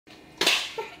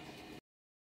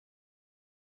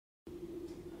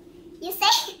You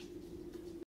say?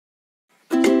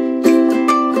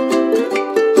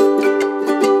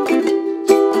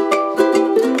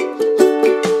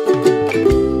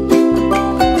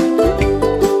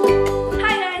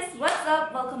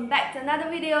 Welcome back to another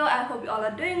video. I hope you all are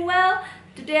doing well.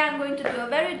 Today I'm going to do a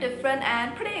very different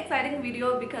and pretty exciting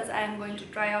video because I am going to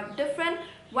try out different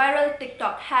viral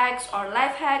TikTok hacks or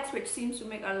life hacks which seems to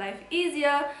make our life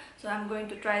easier. So I'm going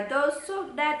to try those so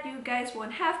that you guys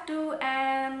won't have to,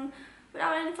 and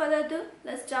without any further ado,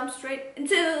 let's jump straight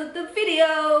into the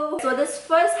video. So this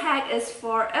first hack is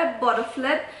for a bottle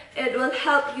flip. It will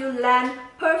help you land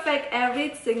perfect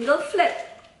every single flip.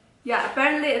 Yeah,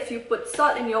 apparently if you put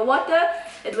salt in your water,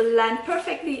 it will land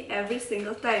perfectly every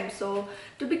single time. So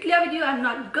to be clear with you, I'm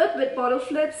not good with bottle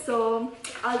flips, so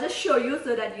I'll just show you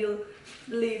so that you'll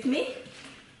believe me.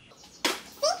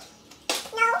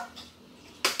 No.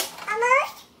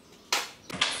 Almost.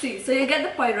 See, so you get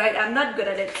the point, right? I'm not good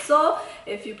at it. So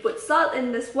if you put salt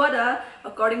in this water,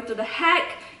 according to the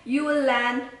hack, you will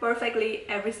land perfectly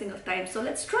every single time. So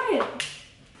let's try it.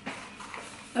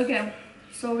 Okay,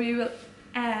 so we will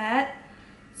add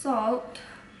salt.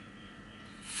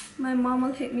 My mom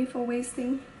will hate me for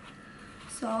wasting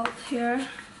salt here.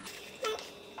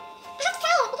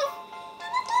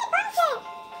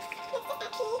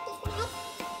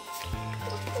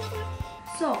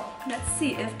 So let's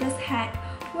see if this hack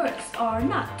works or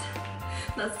not.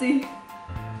 Let's see.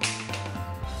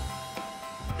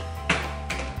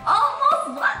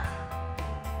 Almost. What?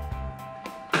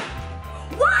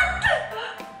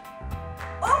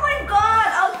 Oh my god,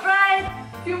 I'll try it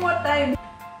a few more times.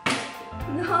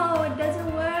 No, it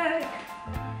doesn't work.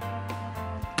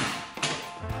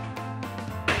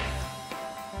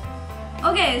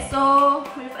 Okay, so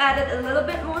we've added a little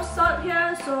bit more salt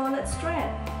here, so let's try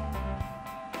it.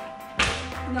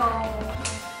 No,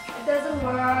 it doesn't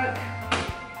work.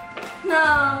 No.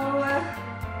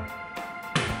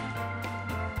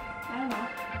 I don't know.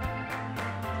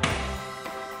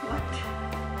 What?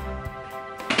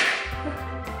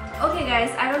 Okay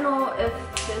guys, I don't know if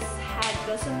this hack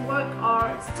doesn't work or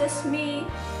it's just me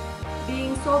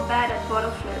being so bad at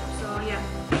bottle flip. So yeah,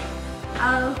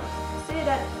 I'll say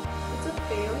that it's a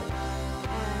fail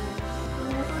and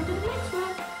we'll move on to the next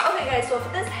one. Okay guys, so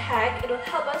for this hack, it will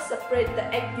help us separate the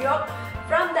egg yolk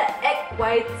from the egg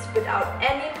whites without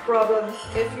any problem.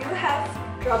 If you have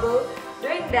trouble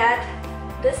doing that,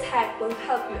 this hack will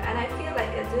help you, and I feel like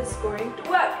it is going to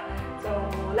work.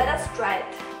 So let us try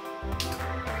it.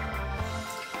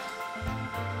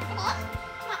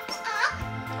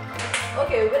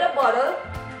 Okay, with a bottle,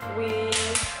 we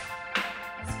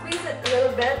squeeze it a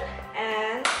little bit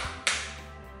and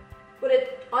put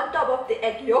it on top of the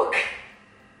egg yolk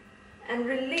and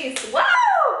release. Wow!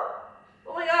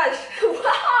 Oh my gosh!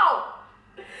 Wow!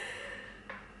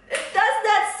 It does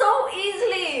that so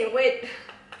easily. Wait,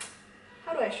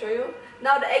 how do I show you?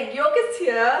 Now the egg yolk is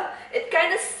here. It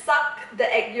kind of sucked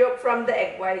the egg yolk from the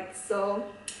egg white. So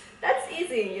that's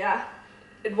easy, yeah.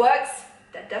 It works.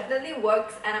 That definitely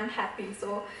works, and I'm happy.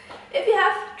 So if you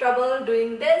have trouble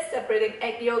doing this, separating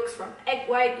egg yolks from egg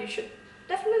white, you should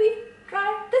definitely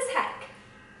try this hack.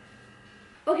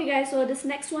 Okay guys, so this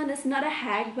next one is not a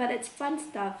hack, but it's fun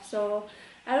stuff. So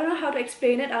I don't know how to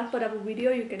explain it. I'll put up a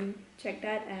video, you can check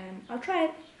that, and I'll try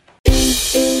it.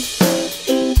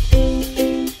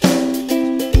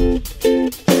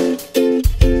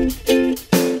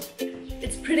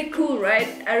 It's pretty cool, right?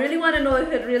 I really want to know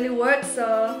if it really works,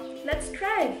 so let's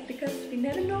try it, because we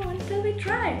never know until we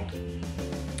try.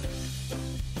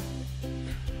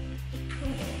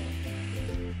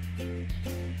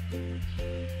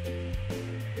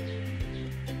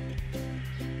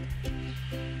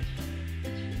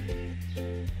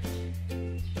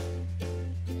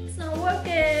 It's not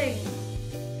working.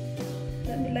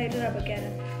 Let me light it up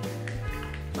again.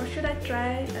 Or should I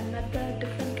try another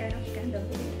different kind of candle?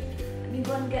 Let me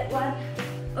go and get one.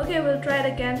 Okay, we'll try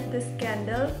it again with this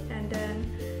candle, and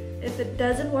then if it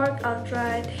doesn't work, I'll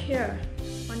try it here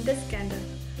on this candle.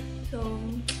 So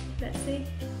let's see.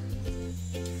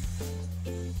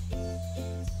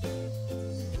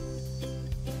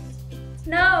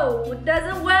 No, it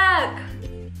doesn't work.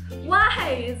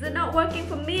 Why is it not working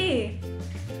for me?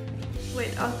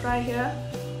 Wait, I'll try here.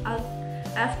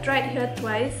 I've tried here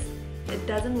twice. It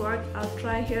doesn't work. I'll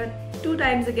try here 2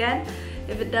 times again.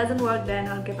 If it doesn't work, then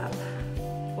I'll give up.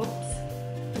 Whoops.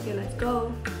 Okay, let's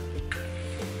go.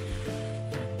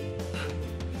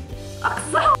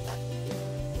 Aksa!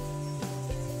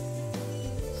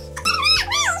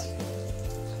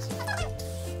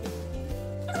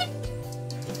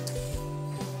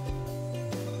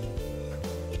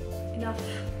 Enough.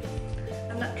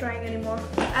 I'm not trying anymore.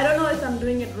 I don't know if I'm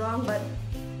doing it wrong, but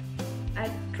I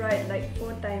tried like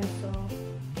 4 times, so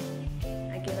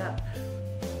I give up.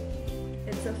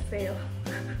 It's a fail.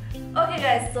 Okay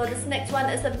guys, so this next one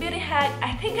is a beauty hack.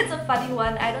 I think it's a funny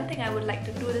one. I don't think I would like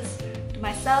to do this to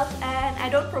myself, and I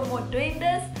don't promote doing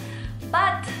this,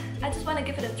 but I just want to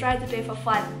give it a try today for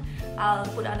fun. I'll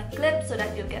put on a clip so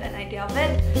that you'll get an idea of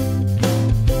it.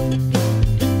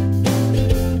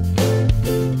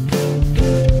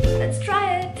 Let's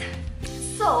try it.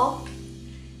 So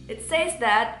it says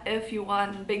that if you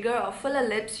want bigger or fuller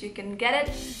lips, you can get it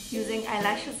using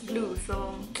eyelashes glue.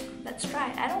 So let's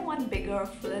try. I don't want bigger or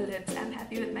fuller lips. I'm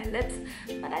happy with my lips,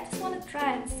 but I just want to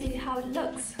try and see how it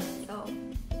looks. So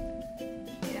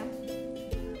yeah.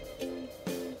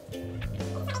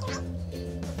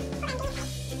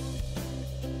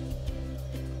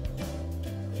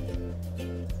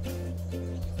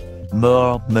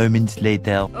 More moments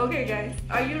later. Okay guys,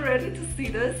 are you ready to see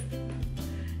this?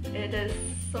 It is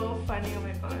so funny, oh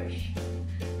my gosh.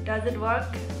 Does it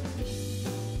work?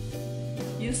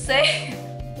 You say?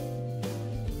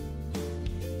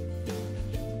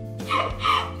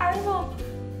 I don't know.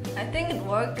 I think it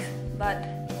works, but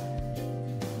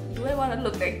do I want to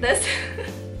look like this?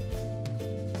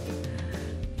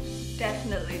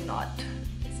 Definitely not.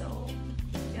 So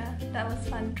yeah, that was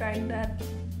fun trying that.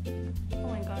 Oh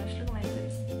my gosh, look at my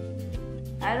lips.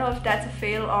 I don't know if that's a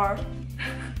fail or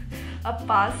a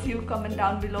pass. You comment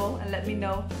down below and let me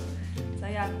know. So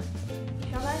yeah,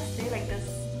 shall I stay like this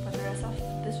for the rest of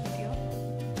this video?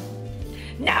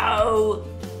 No!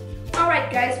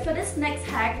 Alright guys, for this next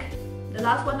hack, the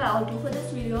last one that I'll do for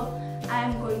this video, I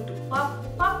am going to pop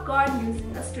popcorn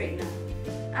using a straightener.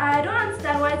 I don't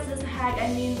understand why it's just a hack. I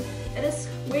mean, it is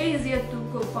way easier to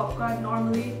cook popcorn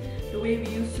normally the way we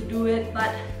used to do it,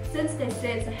 but since they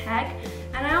say it's a hack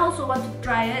and I also want to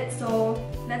try it, so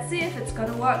let's see if it's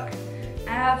gonna work.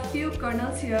 I have a few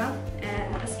kernels here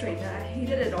and a straightener. I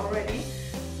heated it already,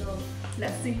 so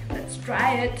let's see, let's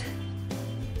try it.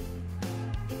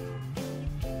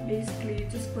 Basically, you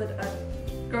just put a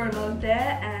kernel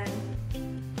there and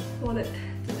hold it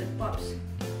till it pops. Yeah.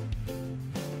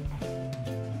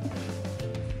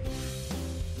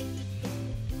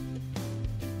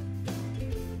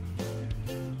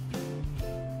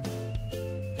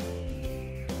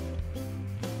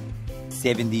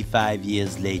 75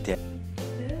 years later.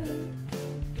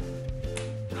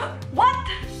 What?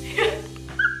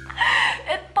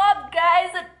 It popped, guys,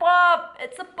 it popped.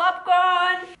 It's a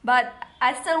popcorn. But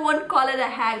I still won't call it a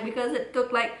hack because it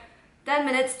took like 10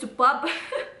 minutes to pop.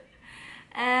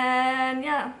 And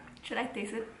yeah, should I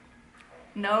taste it?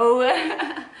 No.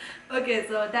 Okay,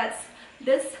 so that's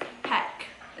this hack.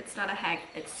 It's not a hack,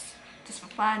 it's just for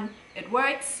fun. It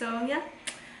works, so yeah.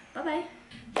 Bye bye.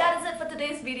 That is it for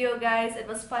today's video, guys. It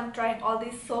was fun trying all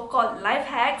these so-called life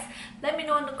hacks. Let me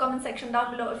know in the comment section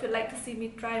down below if you'd like to see me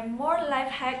try more life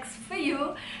hacks for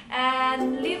you.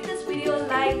 And leave this video a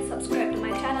like, subscribe to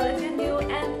my channel if you're new,